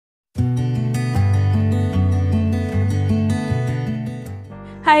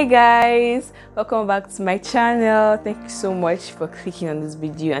Hi guys, welcome back to my channel. Thank you so much for clicking on this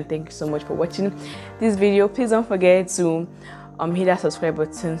video and thank you so much for watching this video. Please don't forget to hit that subscribe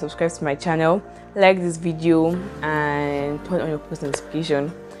button, subscribe to my channel, like this video and turn on your post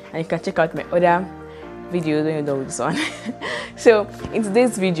notification, and you can check out my other videos when you're done with this one. So in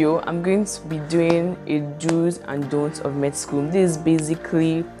today's video I'm going to be doing a do's and don'ts of med school. This is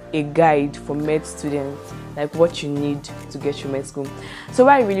basically a guide for med students, like what you need to get through med school. So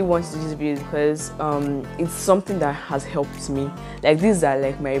why I really want to do this video is because it's something that has helped me. Like these are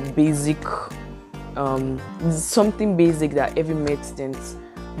like my basic something basic that every med student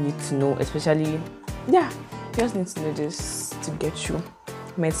needs to know, especially you just need to know this to get through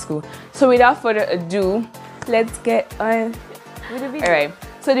med school. So without further ado, let's get on with the video. Alright,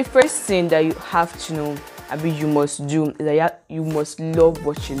 so the first thing that you have to know, you must do, is that you must love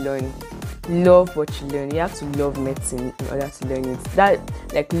what you learn. Love what you learn. You have to love medicine in order to learn it. That,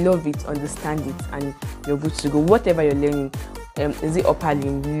 like, love it, understand it, and you're good to go. Whatever you're learning, is it upper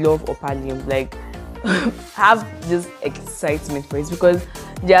limb? Love upper limb. Like, have this excitement for it, because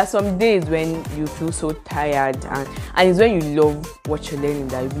there are some days when you feel so tired, and it's when you love what you're learning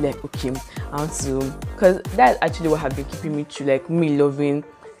that you'll be like, okay, I want to, because that's actually what has been keeping me through, like me loving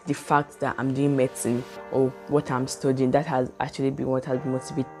the fact that I'm doing medicine or what I'm studying. That has actually been what has been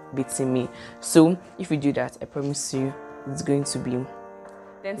motivating me. So if you do that, I promise you it's going to be.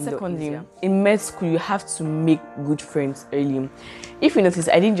 Then secondly, in med school you have to make good friends early. If you notice,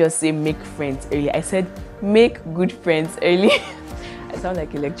 I didn't just say make friends early, I said make good friends early. I sound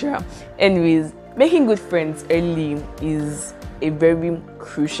like a lecturer. Anyways, making good friends early is a very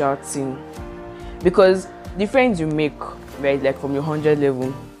crucial thing, because the friends you make, right, like from your 100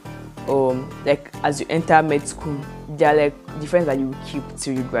 level, like as you enter med school, they're like the friends that you will keep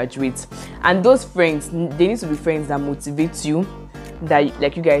till you graduate. And those friends, they need to be friends that motivate you, that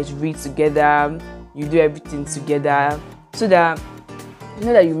like you guys read together, you do everything together, so that you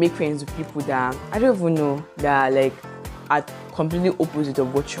know that you make friends with people that I don't even know, that like are completely opposite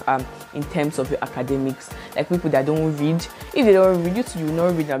of what you are in terms of your academics. Like people that don't read. If they don't read, you will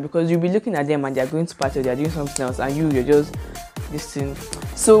not read them, because you'll be looking at them and they're going to party, they're doing something else, and you're just listening.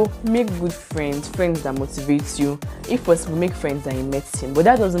 So make good friends, friends that motivate you. If possible, make friends that in medicine, but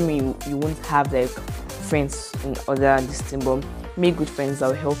that doesn't mean you won't have like friends in other disciplines, but make good friends that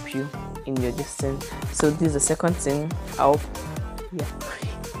will help you in your distance. So this is the second thing. The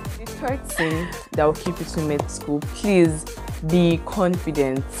third thing that will keep you to med school, please be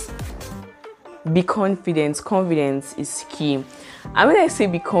confident. Be confident. Confidence is key. And when I say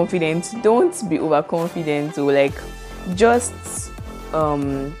be confident, don't be overconfident, or like just how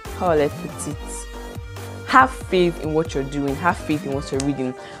will I put it? Have faith in what you're doing, have faith in what you're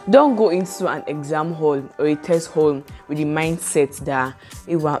reading. Don't go into an exam hall or a test hall with the mindset that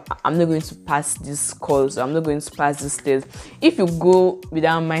I'm not going to pass this course, or I'm not going to pass this test. If you go with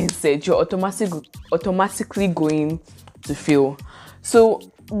that mindset, you're automatically going to fail. So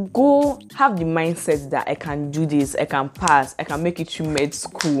go have the mindset that I can do this, I can pass, I can make it through med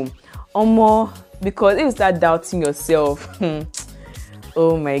school. Or more, because if you start doubting yourself,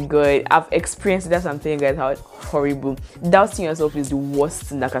 oh my god, I've experienced that. I'm telling you guys how horrible. Doubting yourself is the worst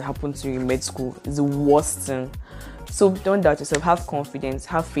thing that can happen to you in med school. It's the worst thing. So don't doubt yourself, have confidence,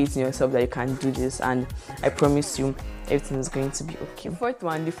 have faith in yourself that you can do this, and I promise you everything is going to be okay.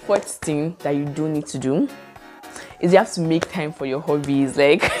 The fourth thing that you do need to do is you have to make time for your hobbies.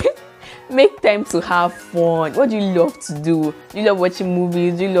 Like make time to have fun. What do you love to do? Do you love watching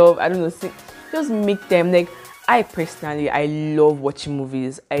movies? Do you love, I don't know, sing? Just make time. Like I personally, I love watching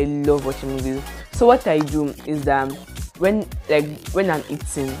movies. So what I do is that when I'm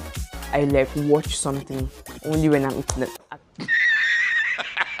eating, I like watch something only when I'm eating.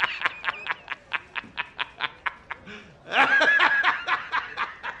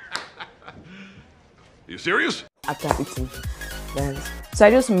 You serious? After eating. So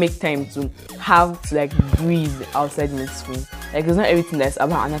I just make time to have to like breathe outside med school. Like it's not everything that's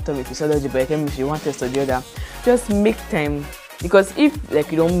about anatomy, physiology, biochemistry, one test or the other. Just make time, because if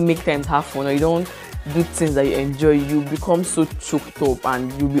like you don't make time to have fun, or you don't do things that you enjoy, you become so choked up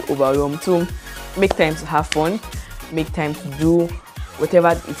and you'll be overwhelmed. So make time to have fun, make time to do whatever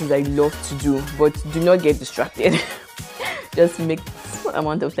it is that you love to do, but do not get distracted. Just make some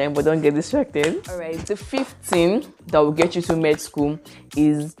amount of time, but don't get distracted. Alright, the fifth thing that will get you to med school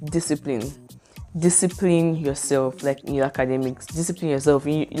is discipline. Discipline yourself, like in your academics, discipline yourself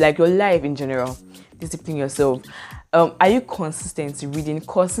in like your life in general. Discipline yourself. Are you consistent in reading?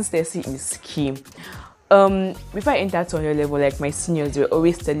 Consistency is key. Before I entered to your level, like my seniors were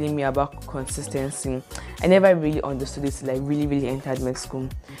always telling me about consistency. I never really understood it till I really entered med school.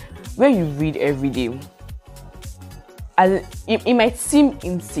 When you read every day, it might seem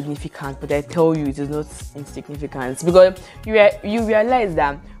insignificant, but I tell you it is not insignificant, because you realize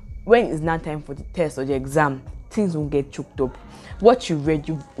that when it's not time for the test or the exam, things won't get choked up. What you read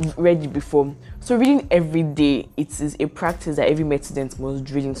it before. So reading every day, it is a practice that every med student must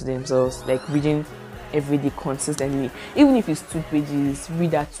drill into themselves, like reading every day consistently. Even if it's 2 pages,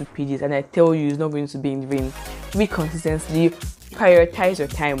 read that 2 pages, and I tell you it's not going to be in vain. Read consistently, prioritize your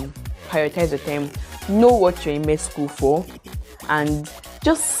time, know what you're in med school for, and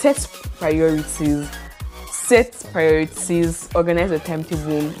just set priorities, organize a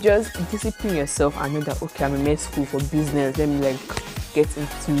timetable, just discipline yourself and know that, okay, I'm in med school for business, let me like get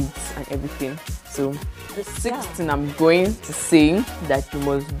into it and everything. So the sixth thing I'm going to say that you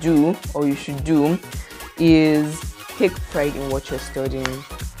must do, or you should do, is take pride in what you're studying.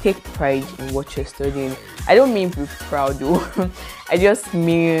 Take pride in what you're studying. I don't mean be proud though. I just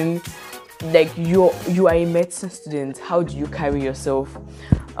mean like you are a medicine student. How do you carry yourself?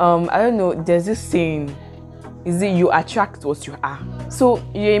 I don't know, there's this saying, is it you attract what you are? So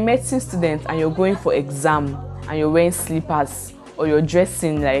you're a medicine student and you're going for exam and you're wearing slippers, or you're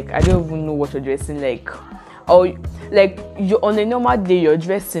dressing like, I don't even know what you're dressing like, or like you're on a normal day you're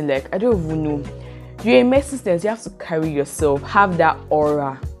dressing like, I don't even know. You're a medicine student, you have to carry yourself, have that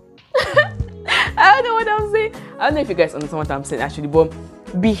aura. I don't know what I'm saying. I don't know if you guys understand what I'm saying actually, but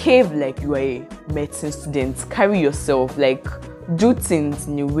behave like you are a medicine student. Carry yourself, like do things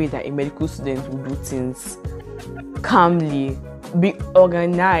in a way that a medical student will do things. Calmly, be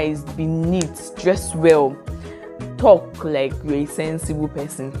organized, be neat, dress well, talk like you're a sensible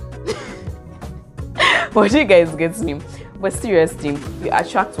person. But you guys get me. But seriously, you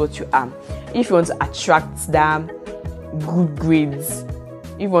attract what you are. If you want to attract that good grades,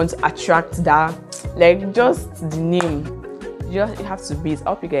 if you want to attract that, like just the name, you have to be it. I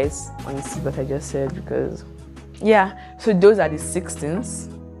hope you guys understand what I just said, because yeah. So those are the 6 things.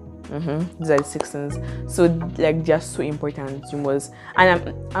 These are the 6 things. So like they're so important. You must,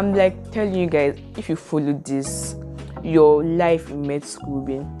 and I'm like telling you guys, if you follow this, your life in med school will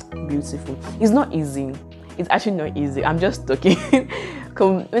be beautiful. It's not easy. It's actually not easy. I'm just talking.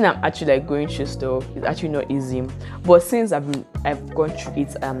 When I'm actually like going through stuff, it's actually not easy. But since I've gone through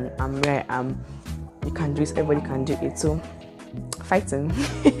it, I'm where I am. You can do it. Everybody can do it. So fighting.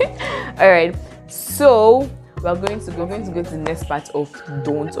 All right. So we're going to go to the next part of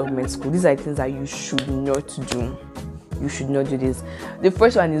don'ts of med school. These are things that you should not do. You should not do this. The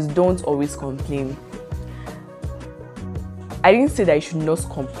first one is don't always complain. I didn't say that you should not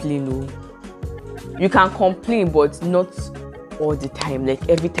complain. No. You can complain, but not all the time. Like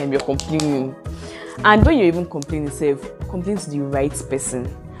every time you're complaining. And when you even complain yourself, complain to the right person.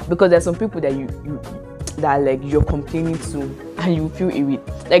 Because there's some people that that like you're complaining to and you feel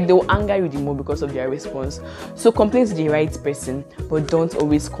irritated. Like they will anger you the more because of their response. So complain to the right person, but don't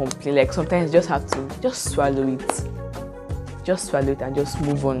always complain. Like sometimes you just have to just swallow it. Just swallow it and just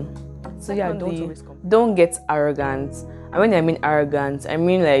move on. So yeah, don't get arrogant. And when I mean arrogant, I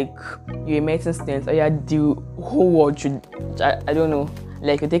mean like you're a medicine student, or the whole world should, I don't know,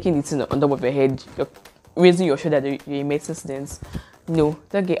 like you're taking it on top of your head, you're raising your shoulder that you're a medicine student. No,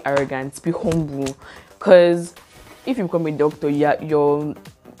 don't get arrogant, be humble. Because if you become a doctor, you're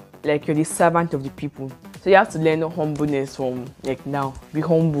the servant of the people. So you have to learn humbleness from like now. Be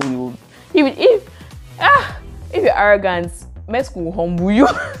humble. Even if you're arrogant, med school will humble you.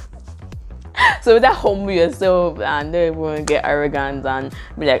 So that humble yourself and don't even get arrogant and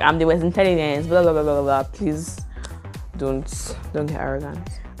be like, I'm the most intelligent, blah blah blah blah blah. Please don't get arrogant.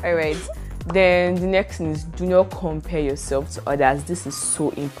 All right. Then the next thing is, do not compare yourself to others. This is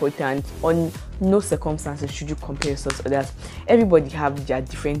so important. On no circumstances should you compare yourself to others. Everybody have their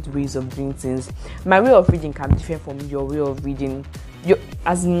different ways of doing things. My way of reading can be different from your way of reading.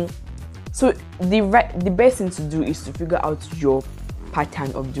 So the best thing to do is to figure out your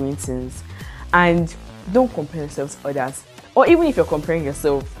pattern of doing things, and don't compare yourself to others. Or even if you're comparing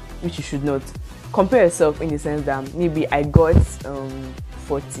yourself, which you should not, compare yourself in the sense that maybe I got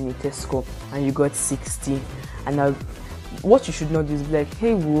 40 in a test score and you got 60, and now what you should not do is be like,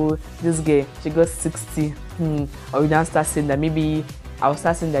 hey, whoa, this girl, she got 60. Or you now start saying that maybe I'll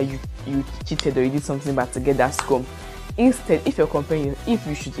start saying that you cheated or you did something bad to get that score. Instead, if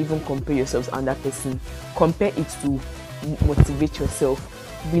you should even compare yourself to another person, compare it to motivate yourself.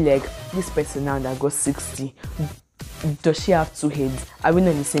 Be like, this person now that got 60, does she have 2 heads? Are we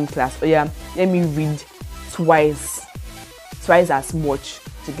not in the same class? Oh yeah, let me read twice as much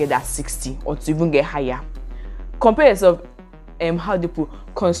to get that 60 or to even get higher. Compare yourself, how do you put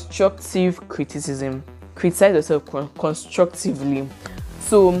constructive criticism. Criticize yourself constructively.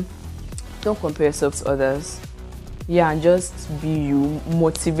 So don't compare yourself to others. Yeah, and just be you.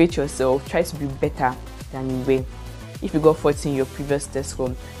 Motivate yourself. Try to be better than you were. If you got 40 in your previous test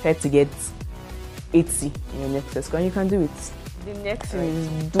score, try to get 80 in your next test score, and you can do it. The next thing is,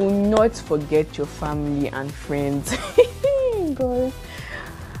 do not forget your family and friends. God,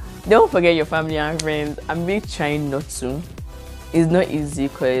 don't forget your family and friends. I'm really trying not to. It's not easy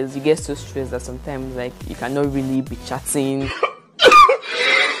because you get so stressed that sometimes like you cannot really be chatting.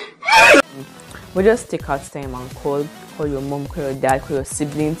 But just take out time and call your mom, call your dad, call your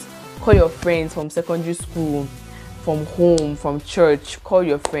siblings, call your friends from secondary school, from home, from church. Call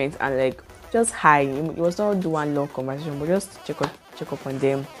your friends and like just hi. You must not do one long conversation, but just check up on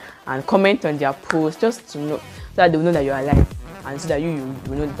them and comment on their posts, just to know, so that they will know that you're alive, and so that you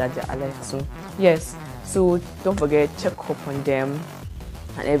know that they're alive. So yes, so don't forget, check up on them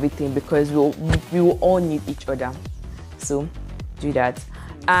and everything, because we will all need each other. So do that.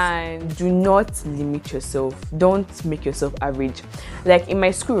 And do not limit yourself. Don't make yourself average. Like in my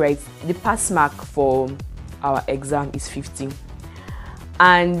school, right, the pass mark for our exam is 50,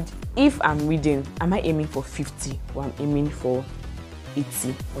 and if I'm reading, am I aiming for 50 or I'm aiming for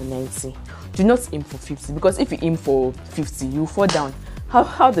 80 or 90? Do not aim for 50, because if you aim for 50, you fall down.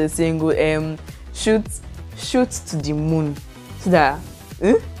 How the saying go? Shoot to the moon, so that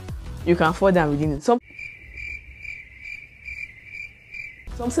you can fall down within it.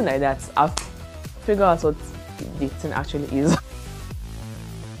 Something like that. I'll figure out what the thing actually is.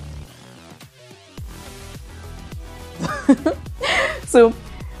 So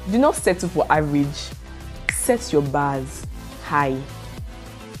do not settle for average. Set your bars high,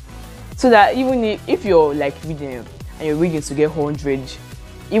 so that even if you're like reading and you're reading to get 100,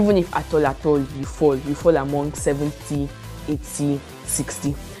 even if at all you fall among 70, 80,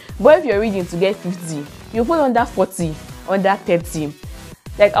 60. But if you're reading to get 50, you fall under 40, under 30.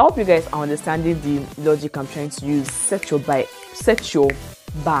 Like, I hope you guys are understanding the logic I'm trying to use. Set your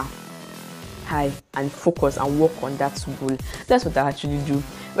bar high and focus and work on that goal. That's what I actually do.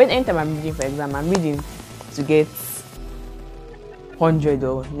 Anytime I'm reading for exam, I'm reading to get 100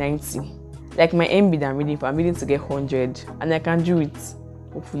 or 90. Like my MB that I'm reading to get 100, and I can do it,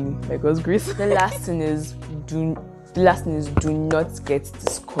 hopefully, by God's grace. The last thing is do not get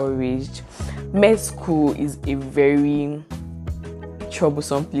discouraged. Med school is a very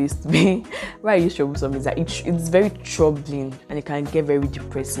troublesome place to be. Why I use troublesome is that it's very troubling and it can get very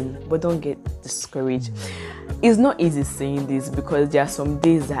depressing, but don't get discouraged. It's not easy saying this, because there are some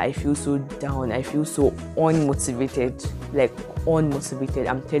days that I feel so down, I feel so unmotivated.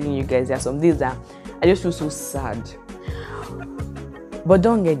 I'm telling you guys, there are some days that I just feel so sad. But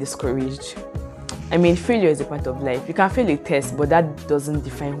don't get discouraged. I mean, failure is a part of life. You can fail a test, but that doesn't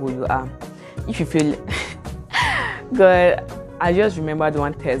define who you are. If you fail, God, I just remembered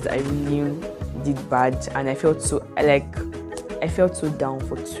one test I really did bad, and I felt so down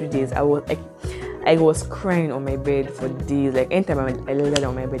for 2 days. I was crying on my bed for days. Like anytime I lay down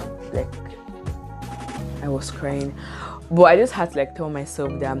on my bed, like I was crying. But I just had to tell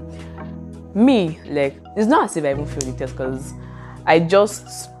myself that it's not as if I even failed the test, because I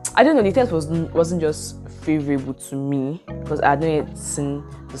don't know, the test wasn't just favorable to me, because I had not yet seen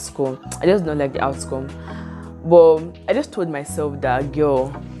the score. I just don't like the outcome. But I just told myself that,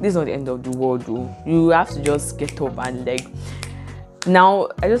 girl, this is not the end of the world, though. You have to just get up and now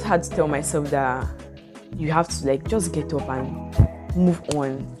I just had to tell myself that you have to just get up and move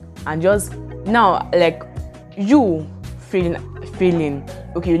on, and just now you failing,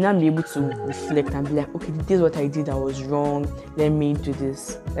 okay, you'll now be able to reflect and be like, okay, this is what I did that was wrong, let me do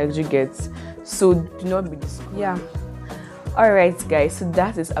this. You get. So do not be discouraged. Yeah. Alright guys, so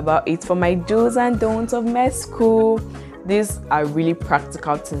that is about it for my do's and don'ts of med school. These are really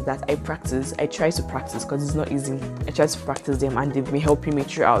practical things that I practice. I try to practice because it's not easy. I try to practice them, and they've been helping me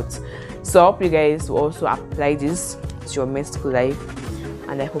throughout. So I hope you guys will also apply this to your med school life,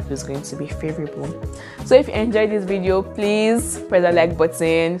 and I hope it's going to be favorable. So if you enjoyed this video, please press the like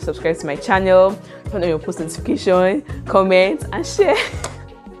button, subscribe to my channel, turn on your post notification, comment and share.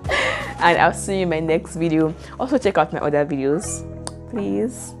 And I'll see you in my next video. Also check out my other videos,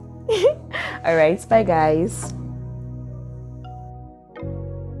 please. All right, bye guys.